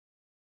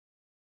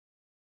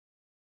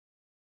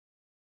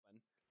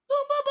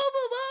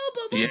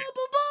Yeah.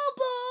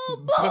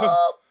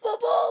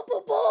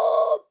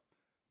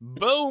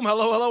 Boom!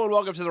 Hello, hello, and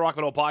welcome to the Rock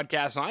Metal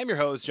Podcast. I'm your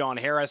host, John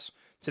Harris.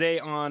 Today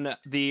on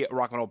the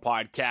Rock Metal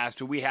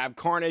Podcast, we have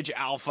Carnage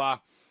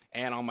Alpha,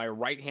 and on my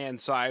right-hand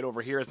side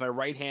over here is my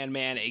right-hand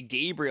man,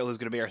 Gabriel, who's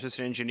going to be our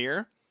assistant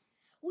engineer.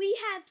 We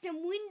have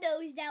some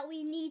windows that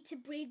we need to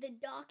breathe the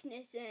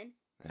darkness in.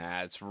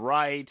 That's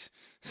right.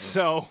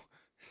 So,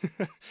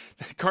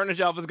 Carnage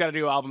Alpha's got a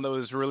new album that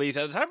was released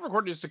at the time of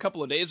recording just a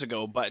couple of days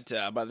ago, but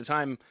by the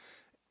time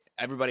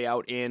everybody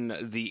out in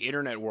the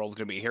internet world is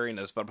going to be hearing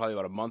this, but probably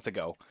about a month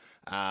ago.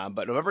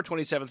 But November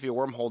 27th, via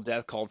Wormhole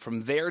Death, called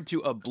From There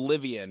to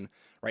Oblivion.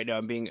 Right now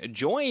I'm being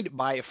joined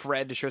by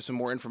Fred to share some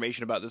more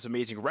information about this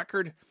amazing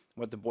record,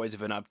 what the boys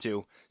have been up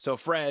to. So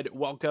Fred,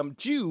 welcome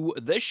to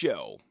the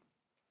show.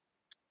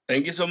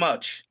 Thank you so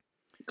much.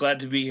 Glad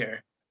to be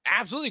here.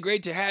 Absolutely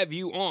great to have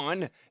you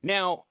on.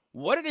 Now,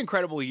 what an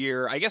incredible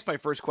year. I guess my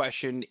first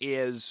question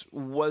is,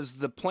 was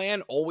the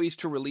plan always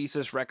to release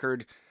this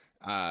record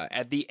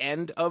at the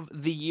end of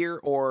the year,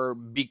 or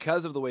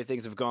because of the way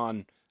things have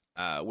gone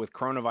with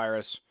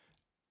coronavirus,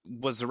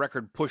 was the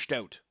record pushed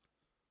out?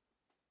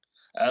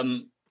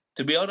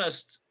 To be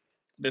honest,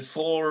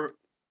 before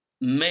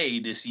May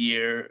this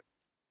year,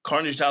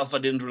 Carnage Alpha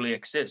didn't really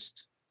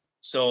exist.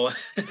 So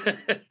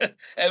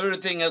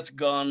everything has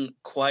gone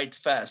quite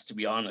fast, to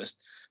be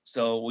honest.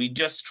 So we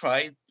just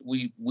tried,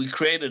 we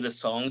created the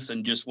songs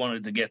and just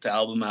wanted to get the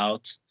album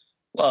out,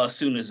 well, as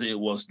soon as it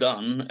was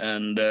done.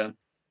 And,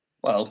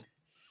 well,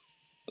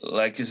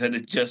 like you said,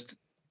 it just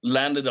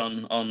landed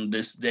on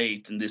this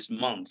date and this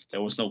month.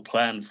 There was no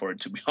plan for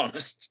it, to be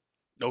honest.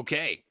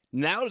 Okay.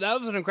 Now, that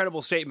was an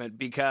incredible statement,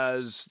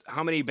 because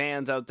how many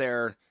bands out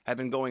there have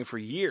been going for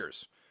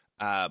years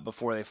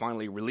before they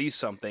finally release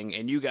something,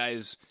 and you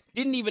guys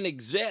didn't even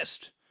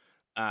exist.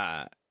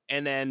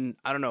 And then,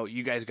 I don't know,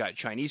 you guys got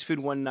Chinese food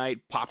one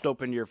night, popped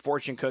open your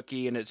fortune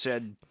cookie, and it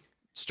said,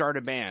 start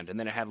a band, and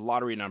then it had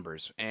lottery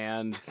numbers,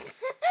 and...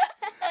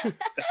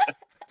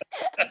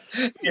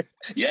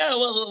 Yeah,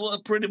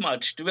 well, pretty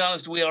much. To be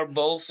honest, we are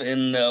both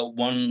in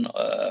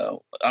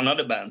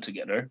another band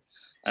together,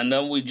 and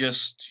then we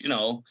just, we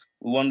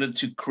wanted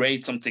to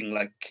create something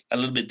like a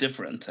little bit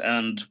different,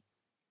 and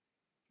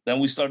then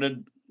we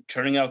started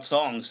churning out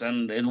songs,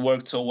 and it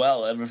worked so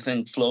well.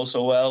 Everything flows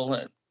so well,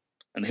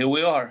 and here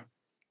we are.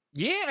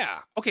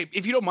 Yeah. Okay,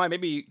 if you don't mind,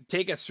 maybe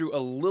take us through a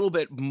little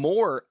bit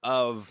more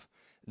of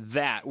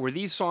that. Were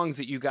these songs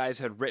that you guys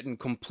had written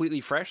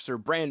completely fresh? They're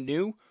brand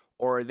new?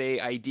 Or are they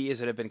ideas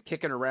that have been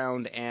kicking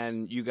around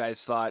and you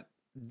guys thought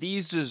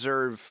these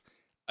deserve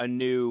a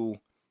new,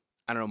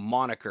 I don't know,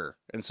 moniker?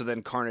 And so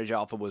then Carnage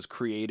Alpha was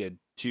created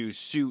to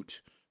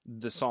suit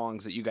the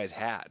songs that you guys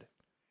had.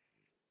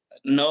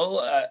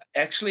 No,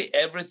 actually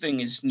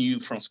everything is new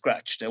from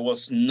scratch. There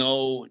was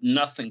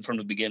nothing from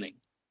the beginning.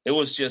 It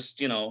was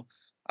just,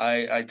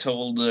 I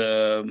told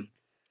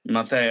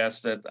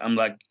Matthias that I'm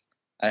like,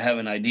 I have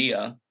an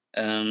idea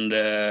and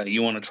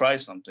you want to try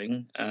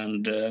something,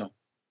 and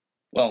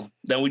well,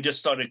 then we just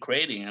started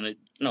creating, and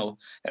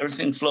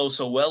everything flows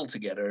so well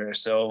together.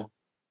 So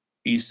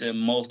he's a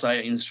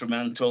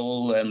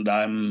multi-instrumental, and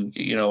I'm,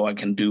 I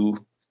can do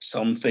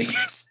some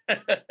things.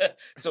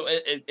 So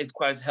it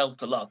quite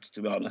helped a lot,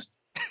 to be honest.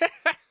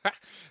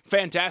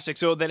 Fantastic.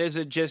 So then is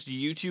it just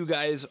you two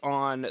guys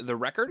on the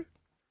record?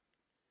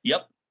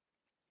 Yep. Okay.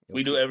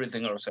 We do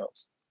everything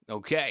ourselves.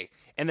 Okay.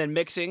 And then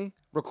mixing,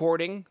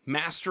 recording,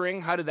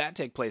 mastering, how did that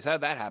take place? How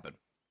did that happen?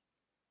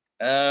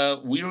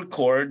 We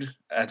record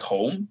at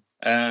home,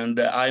 and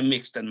I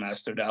mixed and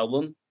mastered the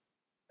album.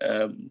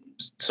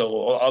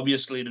 So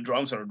obviously the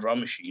drums are a drum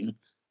machine,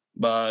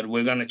 but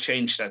we're going to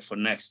change that for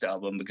next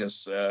album,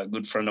 because a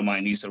good friend of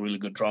mine, he's a really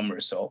good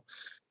drummer. So,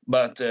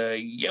 but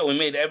yeah, we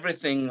made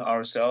everything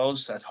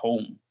ourselves at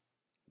home.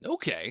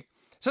 Okay.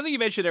 Something you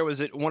mentioned there was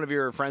that one of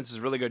your friends is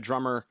a really good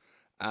drummer.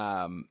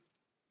 And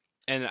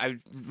I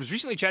was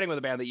recently chatting with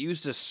a band that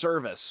used a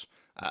service,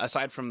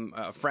 aside from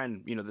a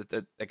friend,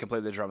 that can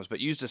play the drums, but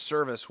used a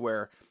service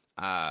where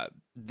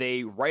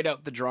they write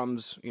out the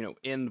drums,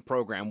 in the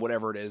program,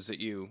 whatever it is that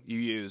you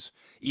use,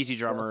 Easy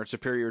Drummer,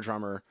 Superior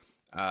Drummer,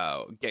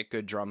 Get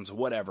Good Drums,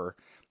 whatever,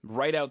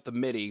 write out the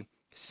MIDI,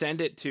 send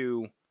it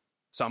to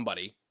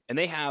somebody, and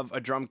they have a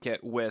drum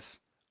kit with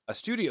a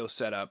studio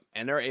setup,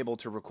 and they're able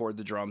to record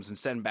the drums and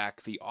send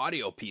back the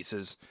audio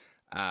pieces,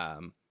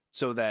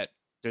 so that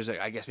there's,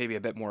 I guess, maybe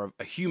a bit more of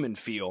a human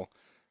feel.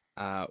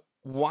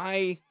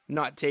 Why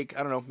not take,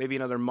 I don't know, maybe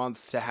another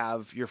month to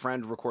have your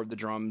friend record the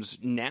drums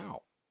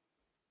now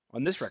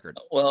on this record?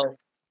 Well,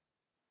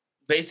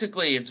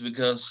 basically it's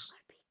because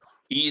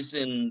he's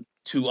in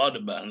two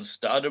other bands.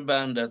 The other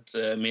band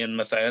that me and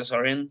Matthias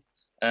are in,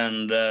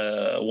 and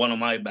one of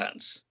my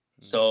bands.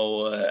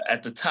 So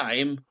at the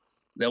time,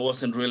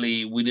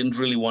 we didn't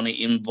really want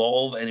to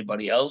involve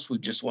anybody else. We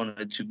just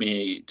wanted to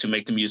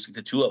make the music,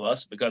 the two of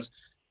us, because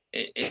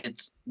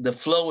it's the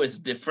flow is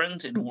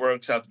different. It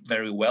works out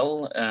very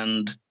well,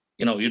 and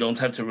you don't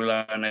have to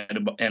rely on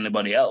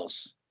anybody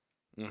else.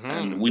 Mm-hmm.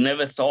 And we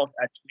never thought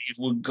actually it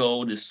would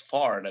go this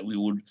far, that we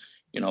would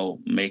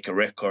make a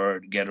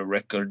record, get a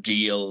record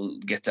deal,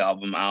 get the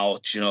album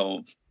out.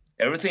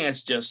 Everything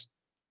has just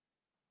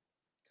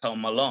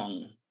come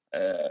along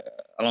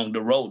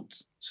the road,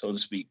 so to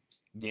speak.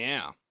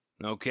 Yeah.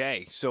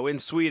 Okay. So in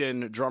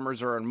Sweden,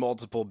 drummers are in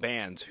multiple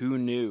bands. Who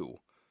knew?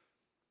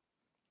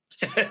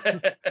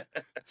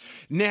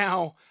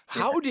 Now,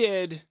 how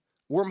did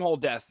Wormhole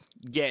Death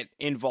get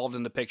involved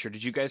in the picture?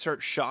 Did you guys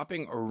start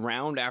shopping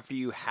around after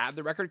you had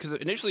the record? Because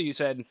initially you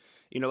said,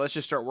 let's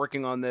just start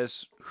working on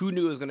this. Who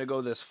knew it was going to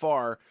go this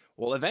far?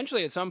 Well,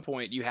 eventually at some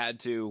point you had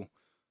to,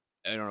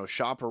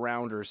 shop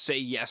around or say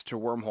yes to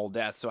Wormhole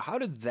Death. So how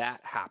did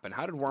that happen?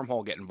 How did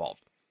Wormhole get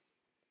involved?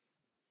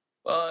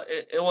 Well,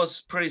 it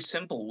was pretty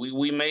simple.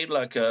 We made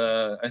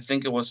I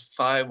think it was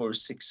 5 or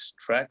 6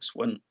 tracks.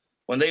 When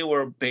they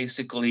were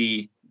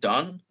basically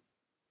done,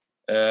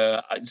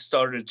 I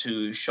started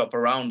to shop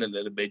around a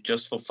little bit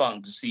just for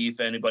fun to see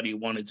if anybody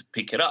wanted to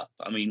pick it up.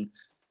 I mean,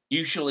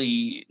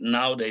 usually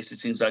nowadays it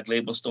seems like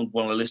labels don't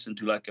want to listen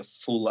to a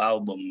full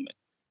album.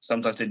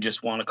 Sometimes they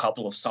just want a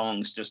couple of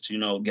songs just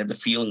to, get the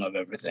feeling of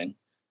everything.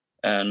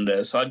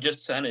 And so I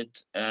just sent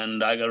it,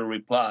 and I got a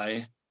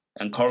reply,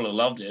 and Carlo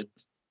loved it,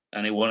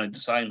 and he wanted to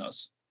sign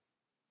us.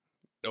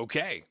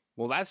 Okay.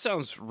 Well, that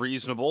sounds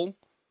reasonable.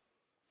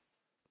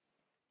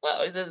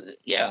 Well,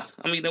 yeah.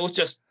 I mean, it was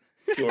just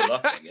pure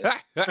luck, I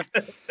guess.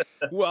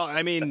 Well,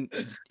 I mean,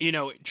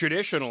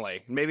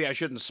 traditionally, maybe I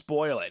shouldn't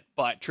spoil it,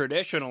 but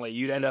traditionally,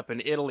 you'd end up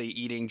in Italy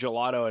eating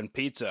gelato and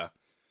pizza.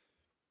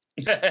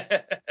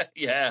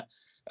 Yeah.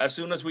 As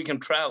soon as we can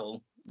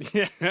travel.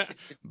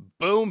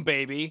 Boom,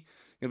 baby.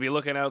 You'll be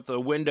looking out the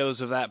windows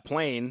of that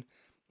plane,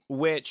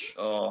 which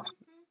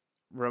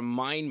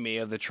remind me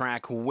of the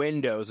track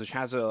Windows, which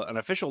has an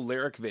official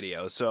lyric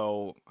video.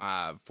 So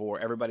for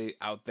everybody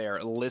out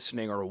there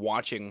listening or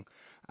watching,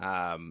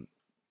 go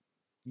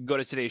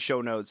to today's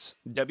show notes,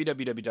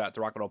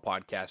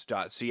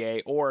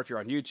 www.therockandrollpodcast.ca, or if you're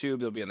on YouTube,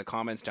 it'll be in the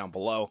comments down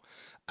below.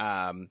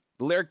 The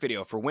lyric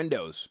video for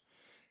Windows.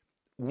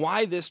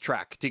 Why this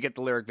track to get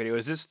the lyric video?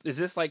 Is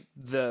this like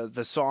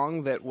the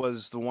song that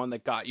was the one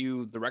that got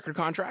you the record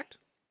contract?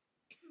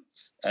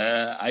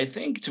 I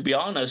think, to be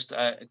honest,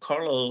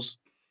 Carlos,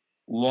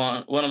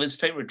 one of his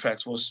favorite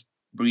tracks was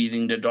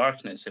Breathing the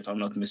Darkness, if I'm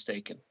not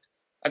mistaken.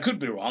 I could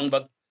be wrong,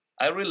 but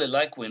I really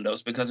like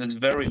Windows because it's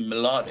very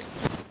melodic.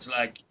 It's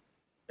like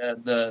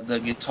the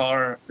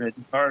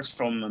guitars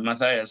from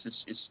Matthias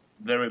is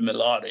very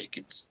melodic.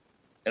 It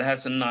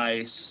has a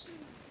nice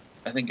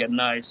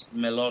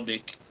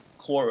melodic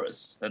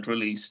chorus that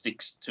really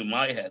sticks to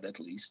my head, at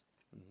least.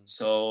 Mm-hmm.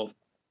 So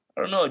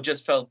I don't know, it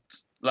just felt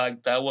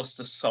like that was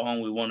the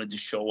song we wanted to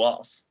show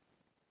off.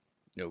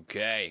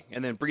 Okay.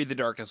 And then Breathe the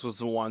Darkness was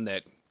the one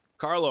that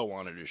Carlo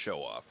wanted to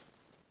show off.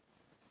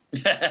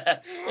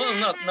 Well,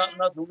 not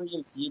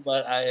really,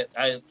 but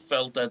I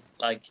felt that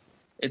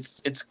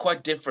it's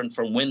quite different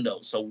from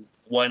Windows, so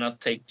why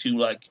not take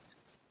two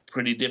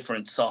pretty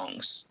different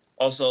songs?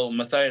 Also,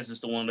 Matthias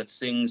is the one that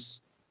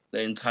sings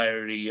the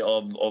entirety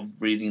of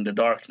Breathing the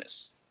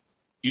Darkness.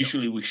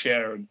 Usually we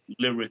share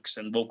lyrics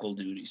and vocal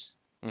duties.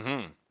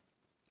 Mm-hmm.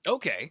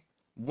 Okay.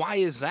 Why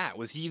is that?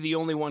 Was he the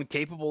only one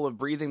capable of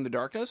breathing the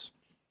darkness?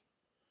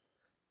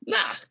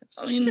 Nah.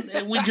 I mean,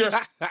 we just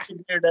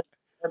figured that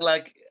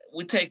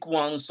we take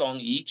one song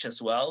each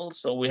as well.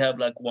 So we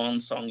have one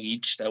song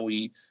each that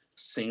we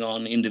sing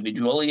on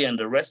individually, and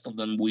the rest of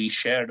them we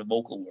share the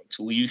vocal work.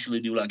 So we usually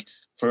do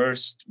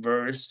first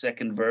verse,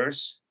 second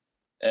verse,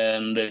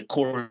 and the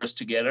chorus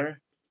together,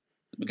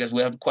 because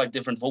we have quite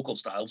different vocal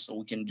styles, so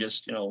we can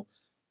just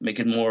make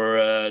it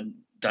more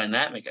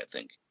dynamic, I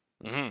think.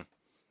 Mm-hmm.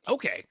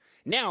 Okay.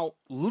 Now,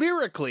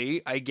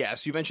 lyrically, I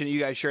guess you mentioned you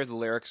guys share the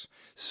lyrics.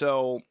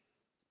 So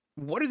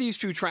what are these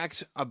two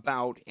tracks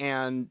about,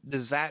 and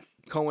does that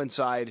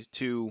coincide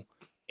to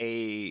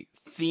a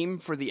theme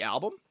for the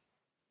album?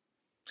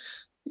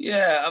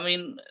 Yeah, I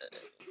mean,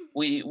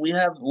 we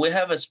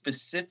have a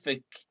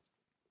specific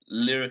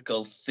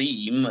lyrical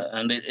theme,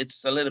 and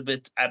it's a little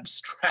bit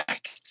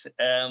abstract.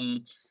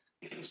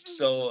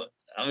 So,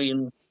 I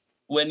mean,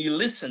 when you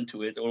listen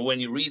to it or when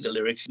you read the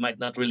lyrics, you might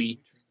not really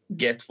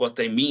get what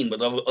they mean,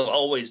 but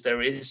always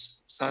there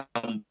is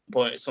some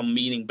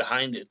meaning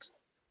behind it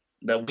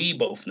that we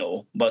both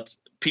know, but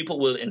people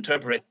will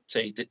interpret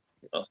it.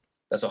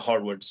 That's a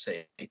hard word to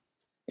say.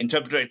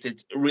 Interpret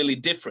it really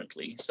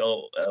differently.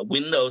 So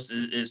Windows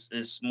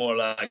is more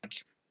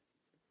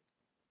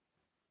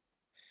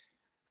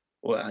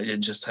well, I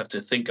just have to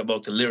think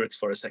about the lyrics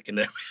for a second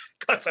there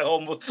because I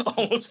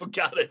almost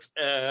forgot it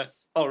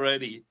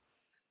already.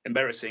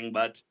 Embarrassing,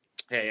 but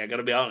hey, I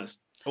gotta be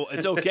honest. Well,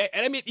 it's okay.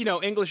 And I mean,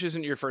 English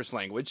isn't your first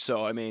language,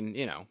 so I mean,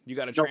 you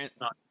got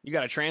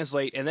to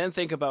translate and then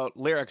think about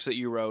lyrics that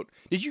you wrote.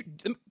 Did you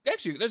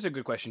actually? That's a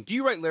good question. Do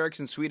you write lyrics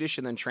in Swedish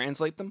and then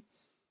translate them?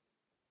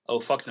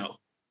 Oh, fuck no.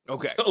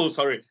 Okay. Oh,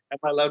 sorry. Am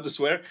I allowed to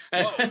swear?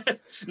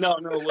 No.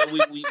 Well,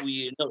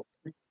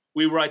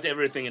 we write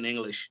everything in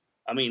English.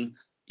 I mean,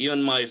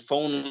 even my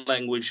phone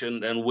language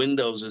and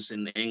Windows is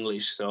in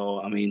English.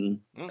 So I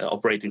mean,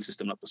 operating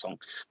system, not the song.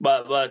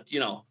 But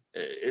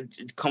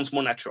it comes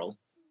more natural.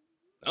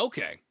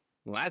 Okay.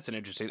 Well, that's an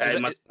interesting.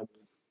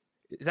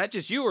 Is that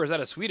just you, or is that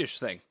a Swedish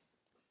thing?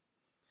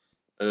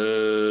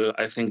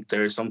 I think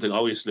there's something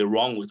obviously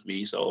wrong with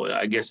me, so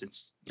I guess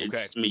it's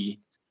me.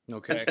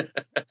 Okay.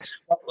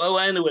 Well,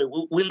 anyway,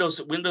 Windows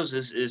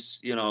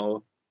is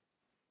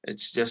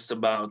it's just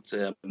about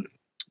the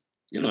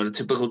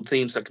typical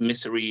themes like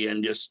misery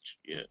and just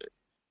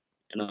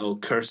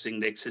cursing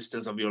the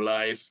existence of your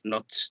life,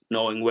 not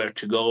knowing where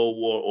to go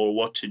or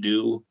what to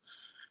do.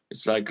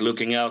 It's like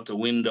looking out the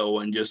window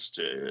and just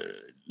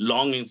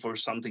longing for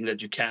something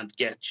that you can't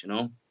get.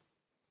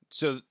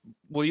 So,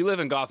 well, you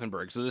live in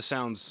Gothenburg, so this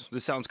sounds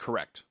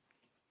correct.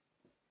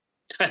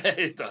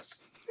 It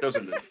does,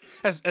 doesn't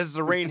it? As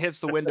the rain hits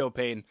the window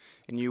pane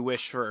and you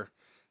wish for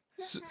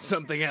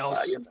something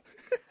else.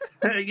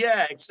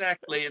 Yeah,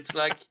 exactly. It's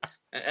like,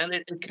 and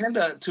it kind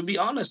of, to be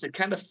honest, it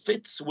kind of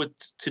fits with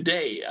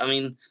today. I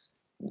mean,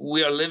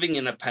 we are living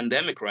in a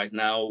pandemic right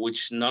now,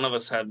 which none of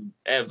us have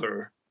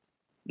ever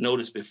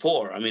noticed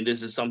before. I mean,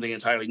 this is something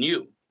entirely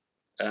new,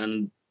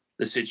 and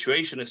the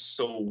situation is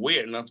so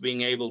weird, not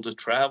being able to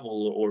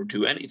travel or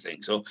do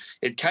anything. So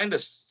it kind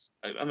of,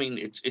 I mean,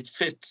 it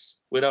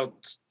fits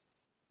without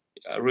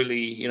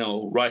really,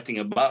 writing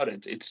about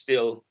it. It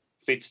still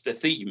fits the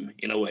theme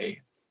in a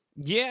way.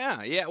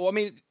 Yeah. Well, I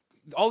mean,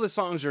 all the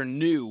songs are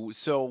new,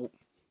 so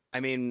I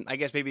mean, I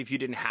guess maybe if you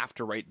didn't have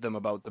to write them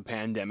about the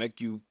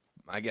pandemic, you,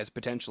 I guess,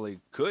 potentially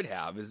could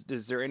have.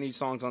 Is there any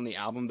songs on the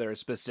album that are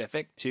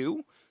specific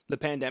to the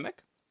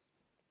pandemic?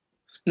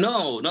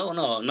 No,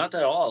 not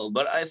at all.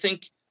 But I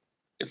think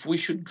if we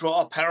should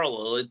draw a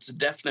parallel, it's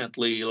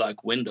definitely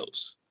like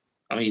Windows.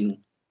 I mean,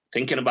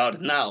 thinking about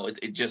it now,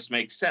 it just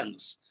makes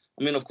sense.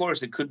 I mean, of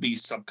course, it could be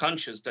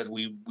subconscious that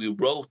we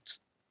wrote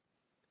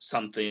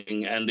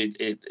something, and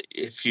it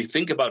if you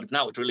think about it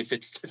now, it really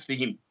fits the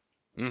theme.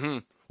 Mm-hmm.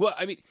 Well,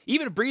 I mean,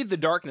 even Breathe the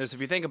Darkness, if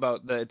you think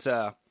about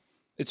that,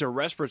 it's a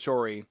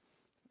respiratory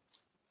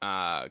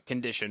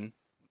condition,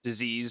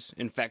 disease,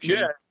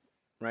 infection,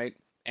 right?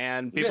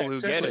 And people who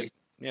get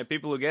it,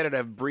 people who get it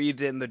have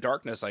breathed in the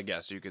darkness, I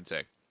guess you could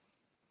say.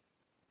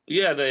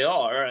 Yeah, they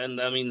are, and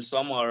I mean,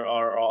 some are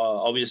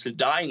obviously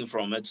dying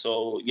from it.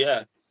 So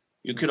yeah,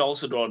 you could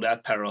also draw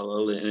that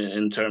parallel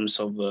in terms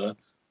of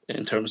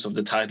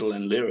the title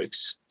and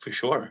lyrics, for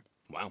sure.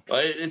 Wow.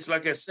 But it's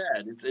like I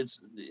said,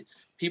 it's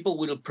people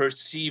will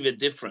perceive it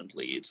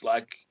differently. It's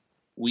like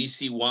we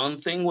see one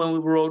thing when we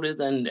wrote it,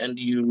 and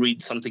you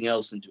read something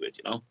else into it,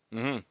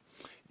 Mm-hmm.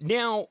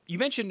 Now, you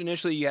mentioned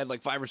initially you had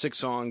like 5 or 6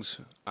 songs.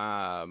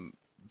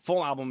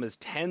 Full album is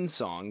 10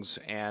 songs,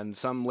 and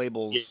some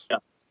labels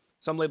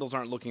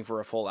aren't looking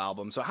for a full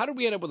album. So how do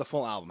we end up with a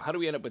full album? How do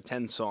we end up with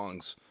 10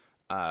 songs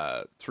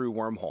through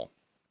Wormhole?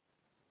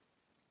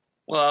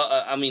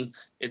 Well, I mean,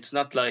 it's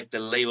not like the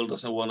label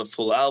doesn't want a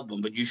full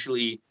album, but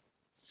usually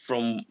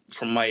from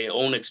my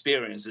own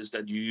experience is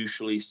that you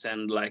usually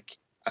send like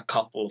a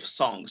couple of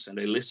songs and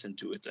they listen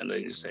to it and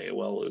they say,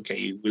 well,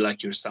 okay, we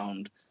like your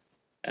sound.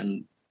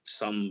 And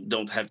some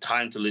don't have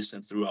time to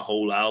listen through a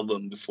whole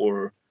album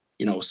before,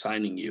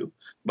 signing you.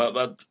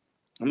 But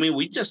I mean,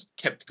 we just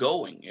kept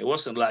going. It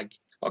wasn't like,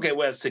 okay,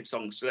 we have 6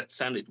 songs, let's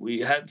send it. We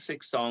had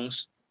 6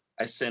 songs.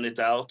 I sent it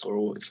out,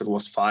 or if it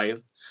was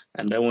 5.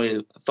 And then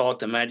we thought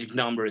the magic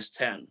number is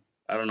 10.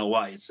 I don't know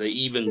why. It's an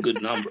even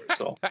good number.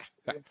 So,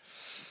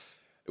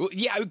 well,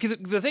 yeah, because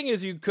the thing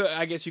is,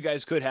 I guess you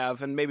guys could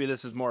have, and maybe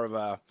this is more of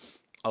a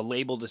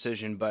label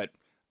decision, but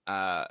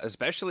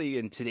especially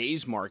in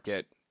today's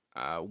market,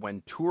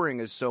 when touring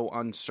is so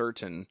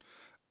uncertain,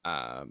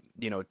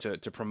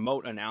 to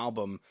promote an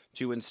album,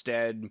 to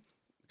instead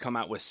come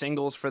out with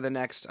singles for the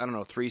next,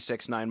 3,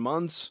 6, 9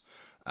 months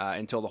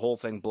until the whole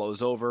thing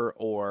blows over,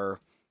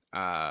 or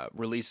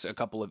release a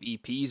couple of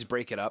EPs,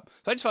 break it up.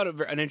 So I just found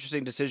it an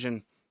interesting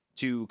decision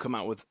to come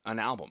out with an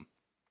album.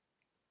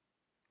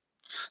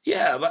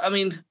 Yeah, but I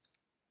mean,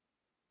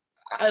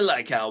 I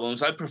like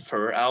albums. I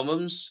prefer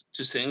albums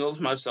to singles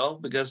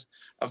myself because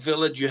I feel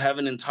that you have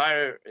an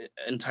entire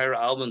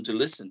album to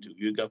listen to.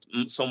 You got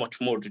so much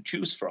more to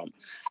choose from.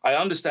 I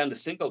understand the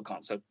single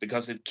concept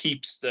because it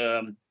keeps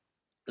the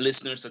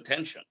listener's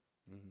attention.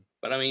 Mm-hmm.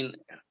 But I mean,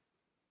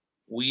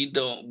 we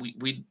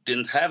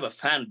didn't have a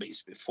fan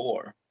base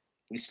before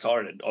we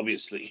started,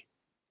 obviously,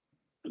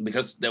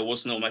 because there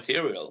was no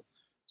material.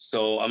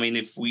 So, I mean,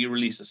 if we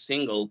release a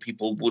single,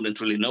 people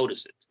wouldn't really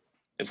notice it.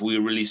 If we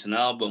release an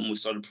album, we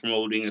started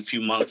promoting a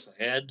few months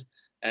ahead,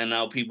 and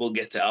now people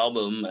get the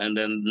album, and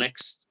then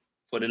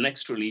for the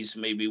next release,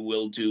 maybe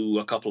we'll do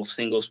a couple of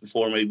singles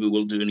before, maybe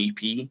we'll do an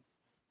EP.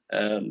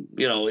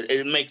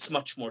 It makes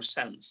much more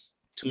sense,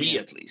 to me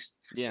at least.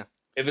 Yeah.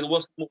 If it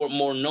was a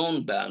more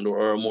known band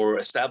or a more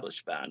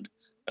established band,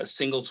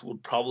 singles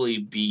would probably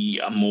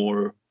be a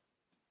more,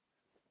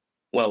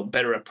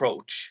 better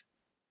approach.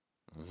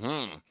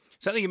 Mm-hmm.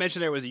 Something you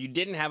mentioned there was that you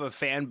didn't have a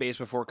fan base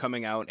before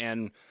coming out,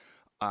 and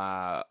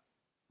I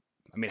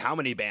mean, how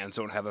many bands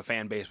don't have a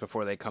fan base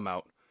before they come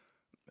out?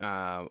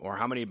 Or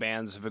how many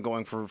bands have been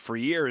going for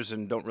years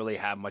and don't really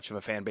have much of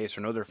a fan base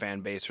or know their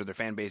fan base, or their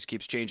fan base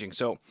keeps changing?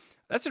 So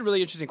that's a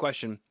really interesting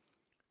question.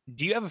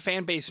 Do you have a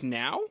fan base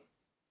now?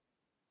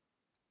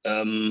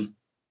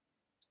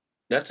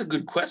 That's a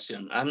good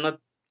question. I'm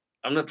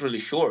not really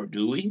sure.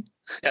 Do we?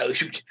 Yeah,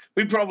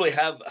 we probably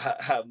have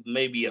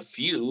maybe a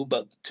few,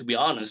 but to be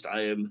honest,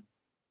 I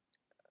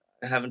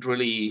haven't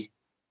really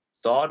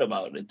thought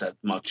about it that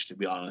much. To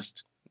be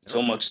honest,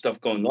 so much stuff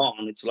going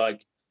on. It's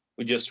like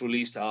we just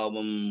released the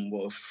album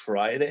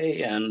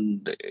Friday,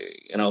 and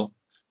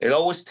it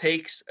always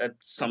takes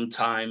some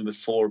time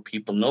before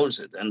people notice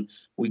it. And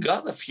we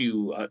got a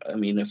few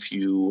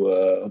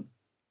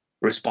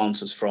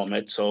responses from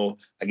it, so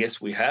I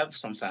guess we have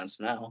some fans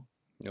now.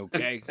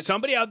 Okay.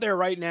 Somebody out there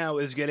right now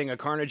is getting a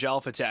Carnage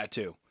Alpha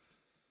tattoo.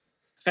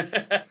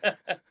 That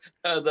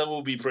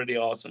would be pretty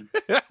awesome.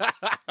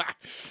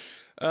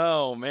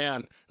 Oh,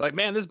 man. Like,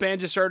 man, this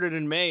band just started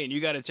in May, and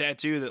you got a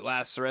tattoo that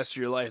lasts the rest of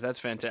your life. That's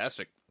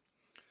fantastic.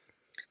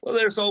 Well,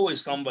 there's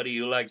always somebody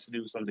who likes to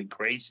do something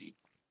crazy,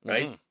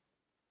 right? Mm-hmm.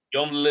 You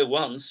only live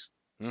once.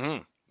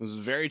 Mm-hmm. This is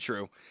very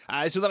true.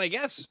 So then I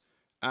guess,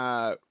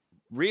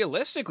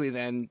 realistically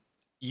then,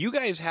 you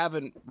guys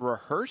haven't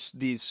rehearsed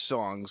these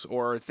songs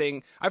or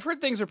thing. I've heard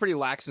things are pretty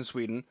lax in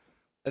Sweden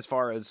as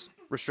far as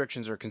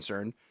restrictions are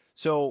concerned.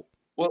 So,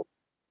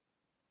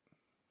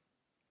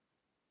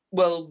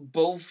 well,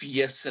 both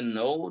yes and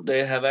no.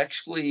 They have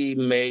actually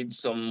made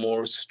some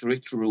more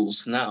strict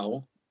rules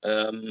now,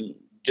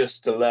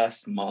 just the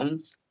last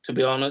month, to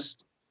be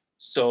honest.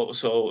 So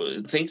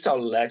things are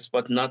lax,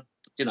 but not,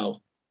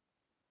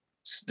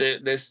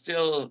 they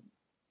still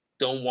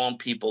don't want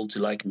people to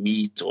like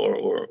meet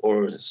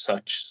or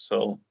such.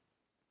 So,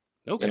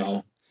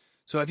 okay.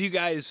 So have you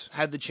guys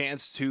had the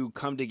chance to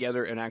come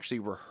together and actually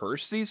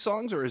rehearse these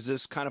songs, or is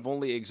this kind of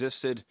only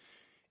existed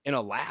in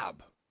a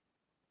lab?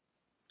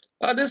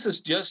 This is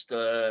just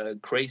a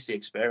crazy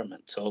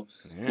experiment. So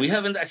we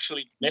haven't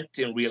actually met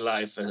in real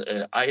life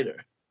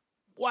either.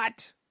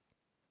 What?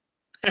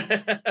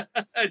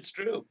 It's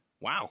true.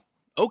 Wow.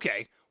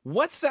 Okay.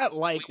 What's that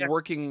like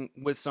working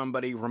with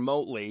somebody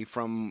remotely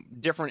from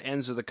different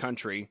ends of the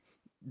country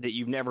that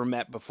you've never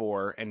met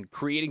before and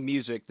creating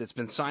music that's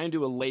been signed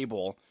to a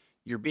label?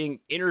 You're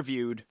being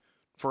interviewed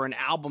for an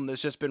album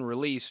that's just been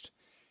released,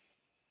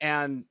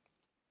 and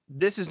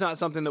this is not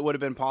something that would have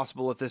been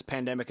possible if this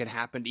pandemic had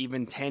happened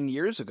even 10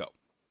 years ago.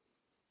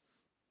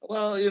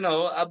 Well,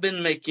 I've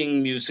been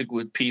making music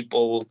with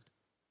people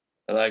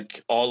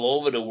like all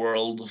over the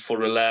world for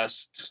the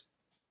last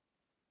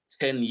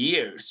 10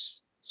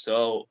 years.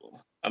 So,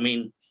 I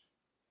mean,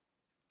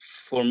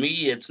 for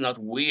me, it's not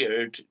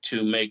weird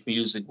to make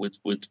music with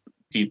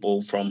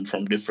people from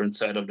different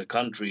side of the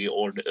country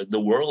or the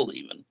world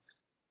even.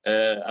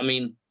 I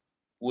mean,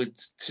 with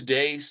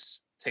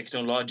today's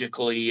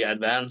technologically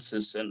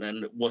advances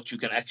and what you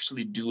can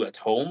actually do at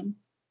home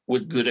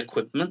with good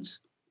equipment,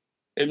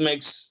 it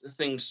makes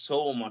things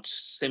so much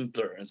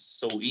simpler and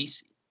so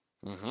easy.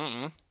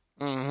 Mm-hmm.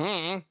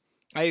 Mm-hmm.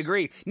 I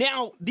agree.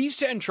 Now, these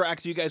 10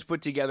 tracks you guys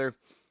put together,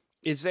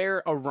 is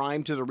there a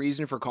rhyme to the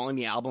reason for calling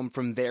the album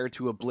From There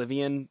to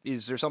Oblivion?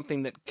 Is there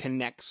something that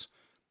connects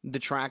the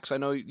tracks? I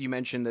know you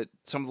mentioned that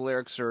some of the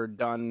lyrics are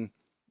done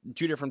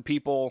two different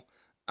people.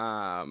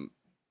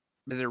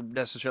 There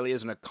necessarily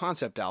isn't a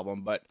concept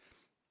album, but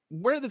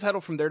where did the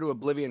title From There to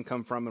Oblivion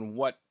come from, and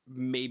what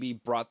maybe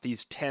brought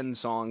these 10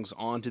 songs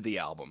onto the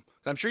album?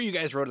 I'm sure you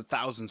guys wrote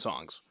 1,000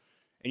 songs,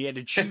 and you had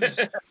to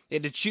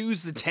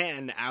choose the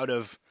 10 out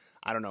of,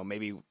 I don't know,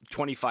 maybe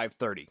 25,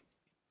 30.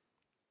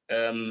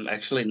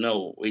 Actually,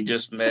 no. We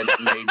just made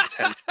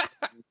 10.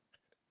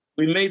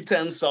 We made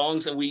 10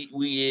 songs, and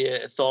we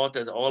thought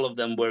that all of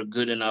them were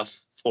good enough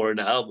for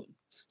the album.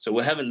 So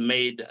we haven't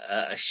made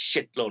a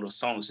shitload of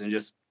songs and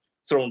just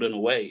thrown them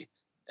away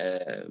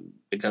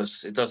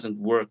because it doesn't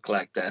work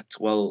like that.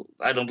 Well,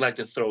 I don't like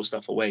to throw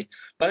stuff away.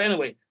 But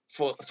anyway,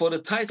 for the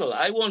title,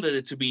 I wanted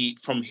it to be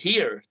From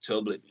Here to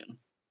Oblivion.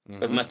 Mm-hmm.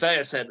 But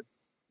Matthias said,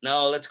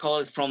 no, let's call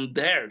it From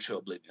There to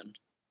Oblivion.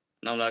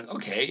 And I'm like,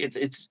 okay,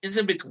 it's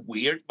a bit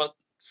weird, but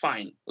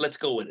fine, let's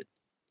go with it.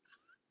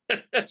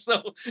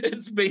 So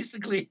it's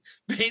basically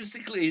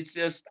it's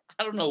just,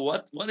 I don't know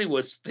what he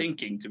was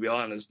thinking, to be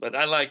honest, but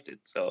I liked it.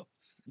 So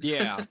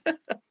yeah.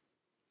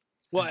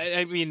 Well,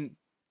 I mean,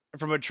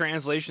 from a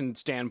translation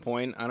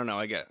standpoint, I don't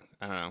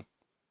know.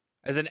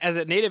 As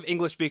a native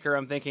English speaker,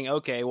 I'm thinking,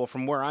 okay, well,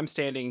 from where I'm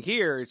standing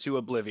here to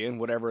Oblivion,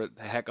 whatever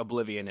the heck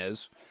Oblivion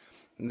is,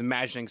 I'm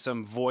imagining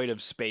some void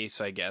of space,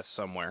 I guess,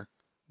 somewhere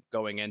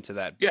going into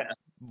that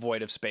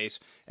void of space.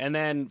 And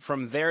then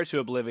From There to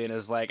Oblivion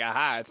is like,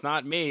 aha, it's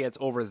not me, it's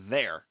over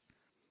there.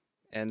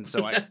 And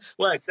so I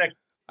well, exactly.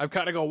 I've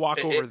got to go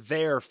walk over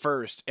there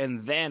first,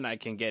 and then I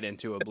can get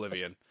into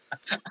Oblivion.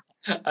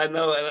 I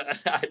know,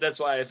 and that's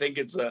why I think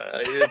it's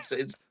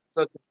such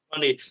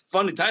a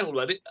funny title,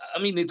 but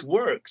it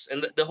works,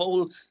 and the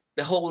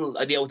whole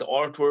idea with the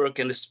artwork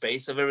and the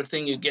space of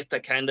everything, you get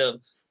that kind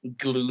of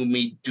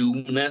gloomy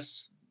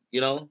doomness,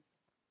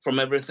 from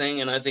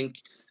everything, and I think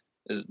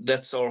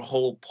that's our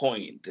whole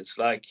point. It's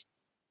like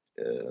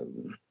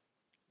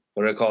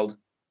what are they called?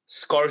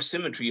 Scar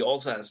Symmetry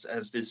also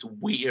has this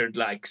weird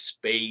like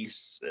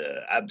space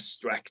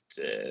abstract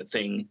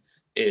thing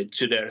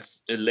to their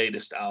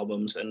latest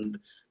albums, and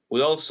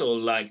we also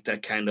like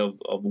that kind of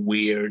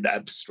weird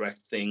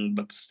abstract thing,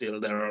 but still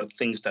there are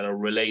things that are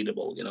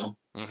relatable, you know.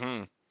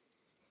 Mm-hmm.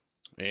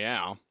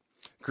 Yeah,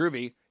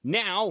 groovy.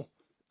 Now,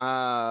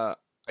 I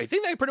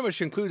think that pretty much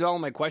concludes all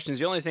of my questions.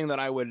 The only thing that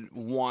I would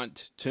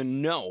want to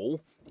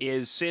know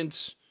is,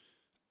 since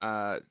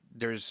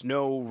there's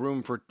no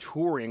room for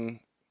touring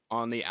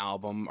on the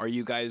album, are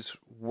you guys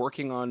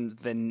working on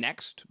the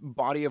next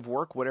body of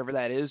work, whatever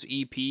that is,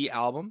 EP,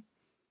 album?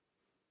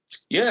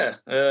 Yeah,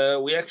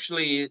 we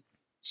actually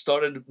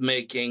started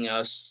making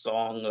a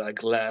song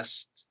like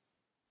last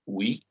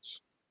week.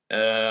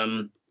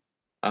 I'm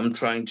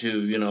trying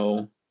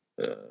to,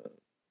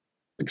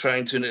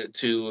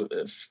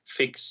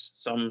 fix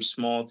some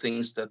small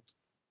things that,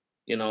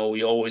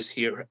 we always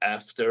hear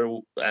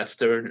after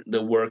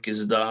the work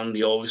is done.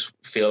 You always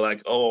feel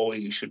like, oh,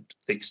 you should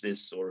fix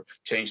this or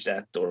change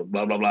that or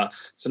blah blah blah.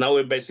 So now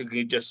we're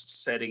basically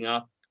just setting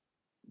up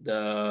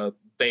the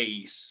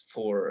base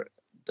for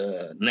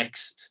the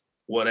next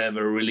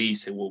whatever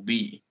release it will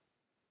be.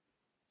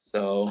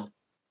 So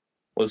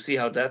we'll see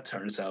how that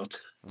turns out.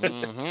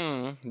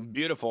 Mm-hmm.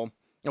 Beautiful.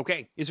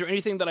 Okay, is there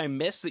anything that I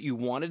missed that you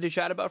wanted to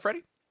chat about,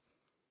 Freddie?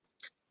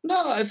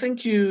 No, I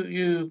think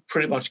you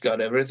pretty much got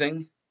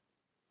everything.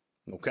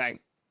 Okay.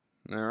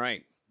 All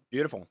right.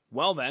 Beautiful.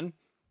 Well then,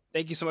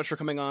 thank you so much for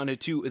coming on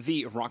to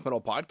the Rock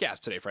Metal Podcast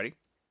today, Freddie.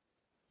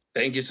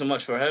 Thank you so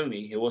much for having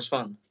me. It was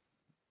fun.